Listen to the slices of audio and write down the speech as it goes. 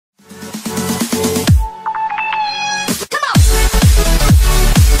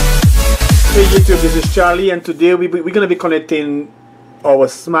YouTube, this is Charlie, and today we're going to be connecting our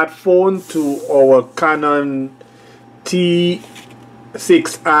smartphone to our Canon T6i.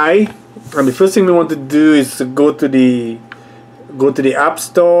 And the first thing we want to do is to go to the App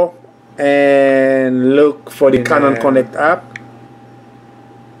Store and look for the Canon Connect app.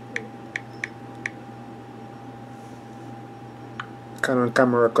 Canon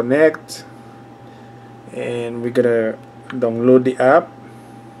Camera Connect, and we're gonna download the app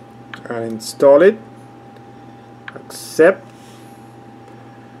and install it. Accept.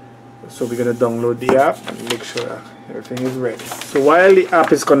 So we're gonna download the app and make sure that everything is ready. So while the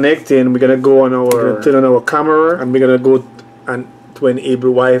app is connecting, we're gonna go on turn on our camera, and we're gonna go to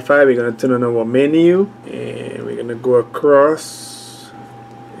enable Wi-Fi. We're gonna turn on our menu, and we're gonna go across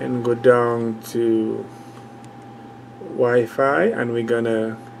and go down to Wi-Fi, and we're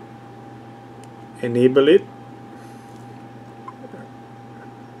gonna enable it,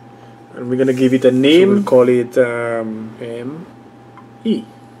 and we're gonna give it a name. So we'll call it ME,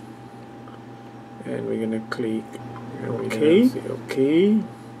 and we're gonna click OK. OK,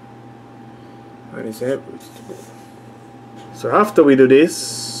 and it's so after we do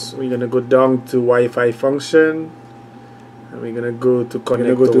this, we're gonna go down to Wi-Fi function, and we're gonna go to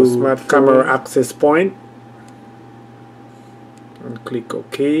connect to smart camera access point, and click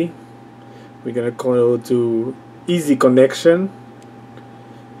OK. We're gonna go to easy connection,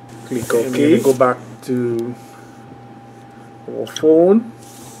 click OK. Go back to our phone.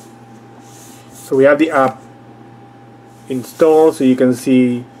 So we have the app installed, so you can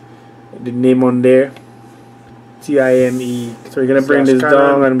see the name on there, TIME. So we're gonna bring this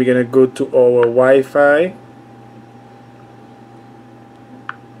down, and we're gonna go to our Wi-Fi,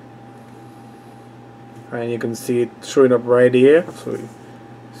 and you can see it showing up right here. So you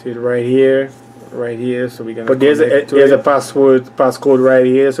see it right here. So we're gonna. But there's a passcode right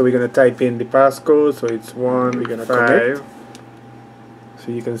here. So we're gonna type in the passcode. So it's 1. We're gonna connect.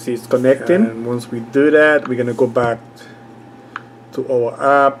 So you can see it's connecting. And once we do that, we're gonna go back to our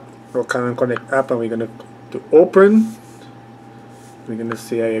app, our Canon Connect app, and we're gonna to open. We're gonna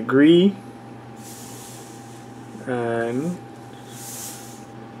say I agree, and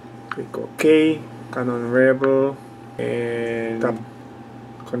click OK. Canon Rebel, and tap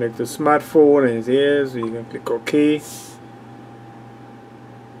connect the smartphone, and it's here, so you can click OK,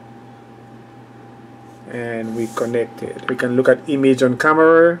 and we connected. We can look at image on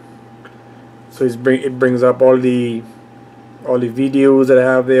camera, so it brings up all the videos that I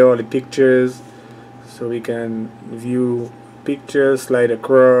have there, all the pictures, so we can view pictures, slide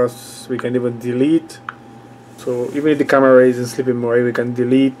across, we can even delete. So even if the camera isn't sleeping more, we can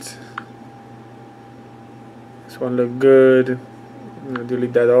delete. This one look good.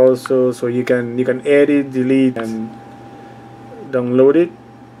 Delete that also. So you can edit, delete, and download it.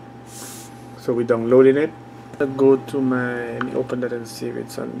 So we're downloading it. I'll go to let me open that and see if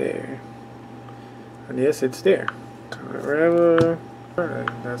it's on there. And yes, it's there. Whatever.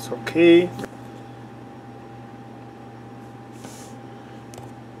 That's okay.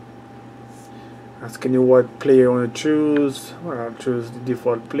 Asking you what player you want to choose. Well, I'll choose the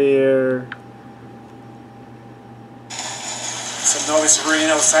default player. So now it's raining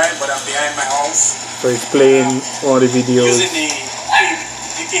outside, but I'm behind my house. So it's playing all the videos. Using the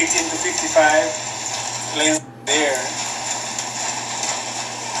 18 to 55 lens there.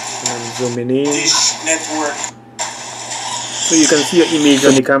 And zooming in. Dish network. So you can see your image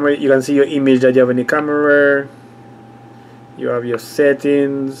on the camera. You can see your image that you have in the camera. You have your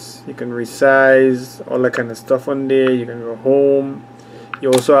settings. You can resize, all that kind of stuff on there. You can go home.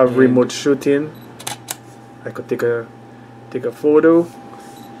 You also have remote shooting. I could take a photo,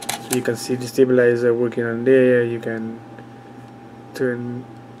 so you can see the stabilizer working on there. You can turn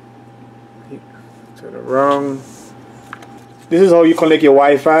around. This is how you connect your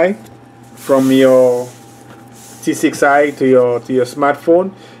Wi-Fi from your T6i to your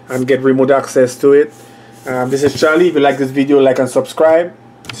smartphone and get remote access to it. This is Charlie. If you like this video, like and subscribe.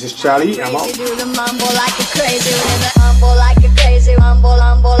 This is Charlie. I'm out.